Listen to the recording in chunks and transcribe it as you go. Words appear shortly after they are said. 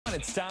on,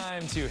 it's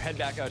time to head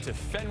back out to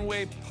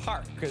Fenway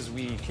Park as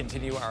we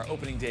continue our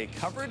opening day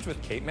coverage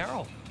with Kate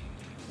Merrill.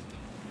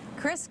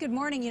 Chris, good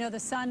morning. You know, the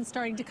sun's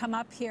starting to come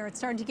up here. It's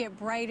starting to get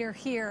brighter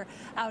here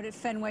out at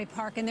Fenway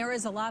Park, and there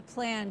is a lot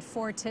planned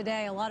for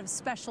today, a lot of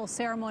special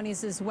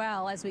ceremonies as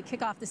well as we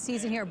kick off the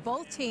season here.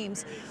 Both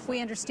teams,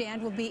 we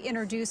understand, will be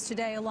introduced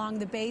today along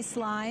the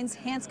baselines.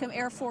 Hanscom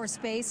Air Force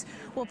Base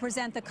will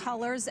present the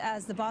colors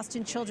as the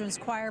Boston Children's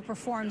Choir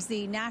performs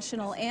the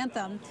national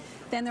anthem.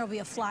 Then there will be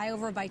a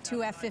flyover by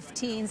two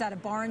F-15s out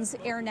of Barnes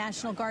Air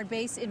National Guard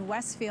Base in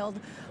Westfield.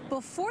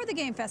 Before the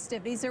game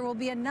festivities, there will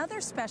be another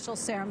special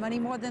ceremony.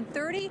 More than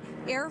 30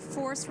 Air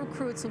Force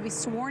recruits will be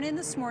sworn in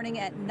this morning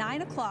at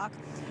 9 o'clock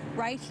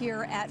right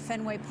here at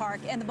Fenway Park.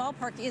 And the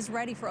ballpark is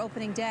ready for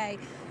opening day.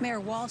 Mayor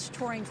Walsh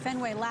touring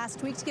Fenway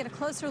last week to get a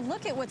closer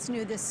look at what's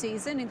new this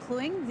season,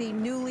 including the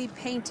newly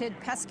painted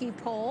pesky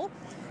pole,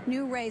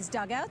 new raised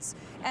dugouts,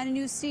 and a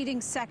new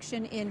seating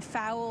section in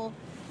foul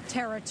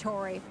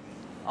territory.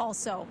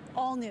 Also,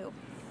 all new.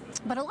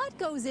 But a lot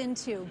goes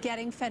into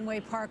getting Fenway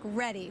Park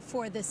ready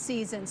for this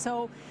season.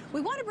 So we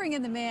want to bring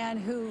in the man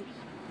who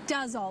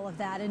does all of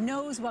that and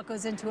knows what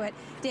goes into it.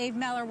 Dave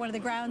Mellor, one of the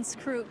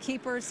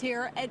groundskeepers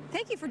here. And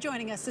thank you for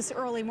joining us this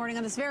early morning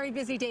on this very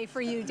busy day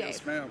for you, Dave.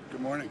 Yes, ma'am.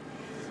 Good morning.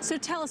 So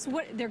tell us,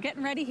 what they're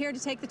getting ready here to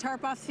take the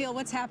tarp off the field.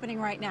 What's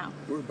happening right now?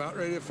 We're about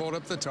ready to fold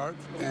up the tarp,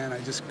 and I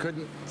just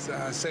couldn't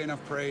say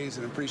enough praise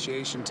and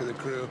appreciation to the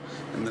crew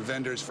and the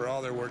vendors for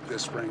all their work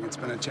this spring. It's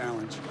been a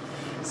challenge.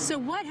 So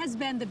what has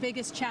been the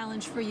biggest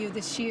challenge for you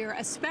this year,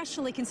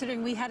 especially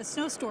considering we had a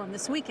snowstorm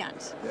this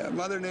weekend? Yeah,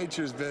 Mother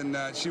Nature's been,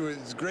 she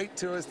was great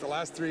to us the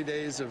last 3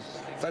 days of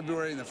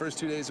February and the first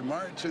 2 days of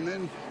March, and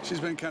then she's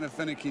been kind of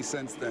finicky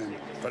since then.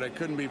 But I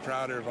couldn't be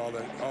prouder of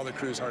all the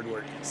crew's hard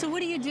work. So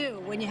what do you do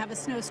when you have a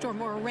snowstorm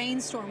or a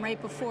rainstorm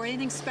right before?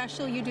 Anything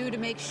special you do to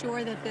make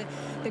sure that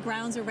the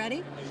grounds are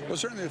ready? Well,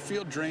 certainly the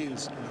field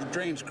drains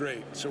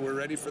great, so we're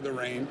ready for the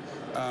rain.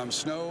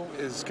 Snow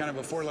is kind of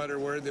a four-letter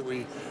word that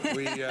we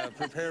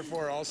prepare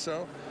for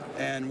also,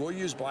 and we'll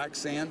use black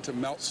sand to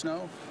melt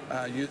snow,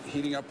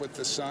 heating up with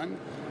the sun,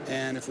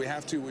 and if we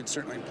have to, we'd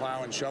certainly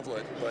plow and shovel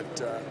it.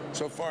 But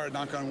so far,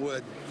 knock on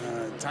wood,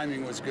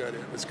 timing was good.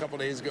 It was a couple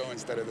days ago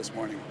instead of this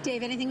morning.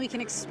 Dave, anything we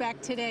can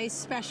expect today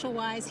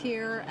special-wise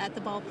here at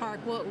the ballpark?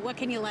 What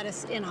can you let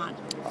us in on?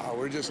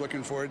 We're just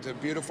looking forward to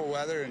beautiful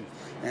weather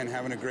and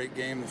having a great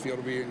game. The field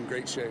will be in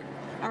great shape.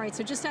 All right,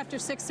 so just after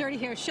 6:30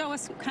 here, show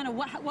us kind of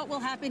what will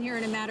happen here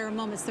in a matter of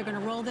moments. They're going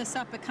to roll this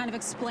up, but kind of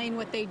explain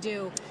what they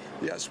do.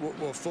 Yes,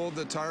 we'll fold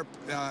the tarp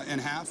in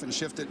half and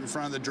shift it in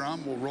front of the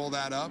drum. We'll roll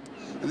that up,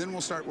 and then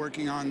we'll start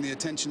working on the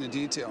attention to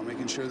detail,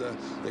 making sure the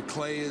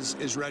clay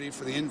is ready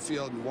for the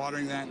infield and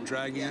watering that and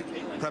dragging it,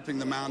 prepping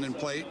the mound and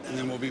plate, and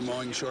then we'll be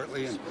mowing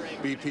shortly, and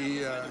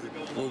BP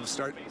will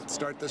start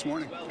this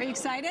morning. Are you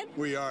excited?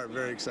 We are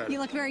very excited. You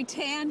look very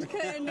tanned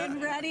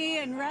and ready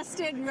and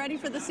rested and ready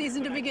for the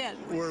season to begin.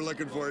 We're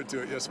looking forward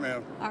to it. Yes,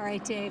 ma'am. All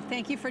right, Dave.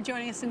 Thank you for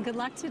joining us, and good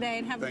luck today,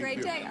 and have a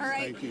great day. All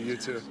right. Thank you. You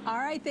too. All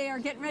right. They are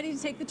getting ready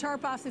to take the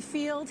tarp off the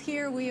field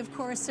here. We, of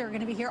course, are going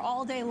to be here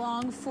all day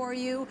long for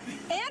you,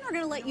 and we're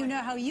going to let you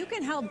know how you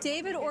can help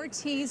David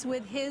Ortiz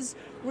with his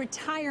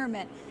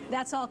retirement.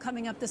 That's all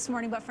coming up this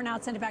morning, but for now,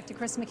 send it back to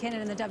Chris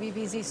McKinnon in the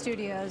WBZ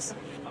studios.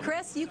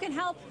 Chris, you can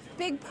help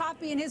Big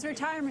Papi in his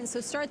retirement, so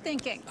start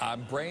thinking.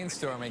 I'm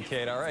brainstorming,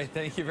 Kate. All right.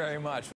 Thank you very much.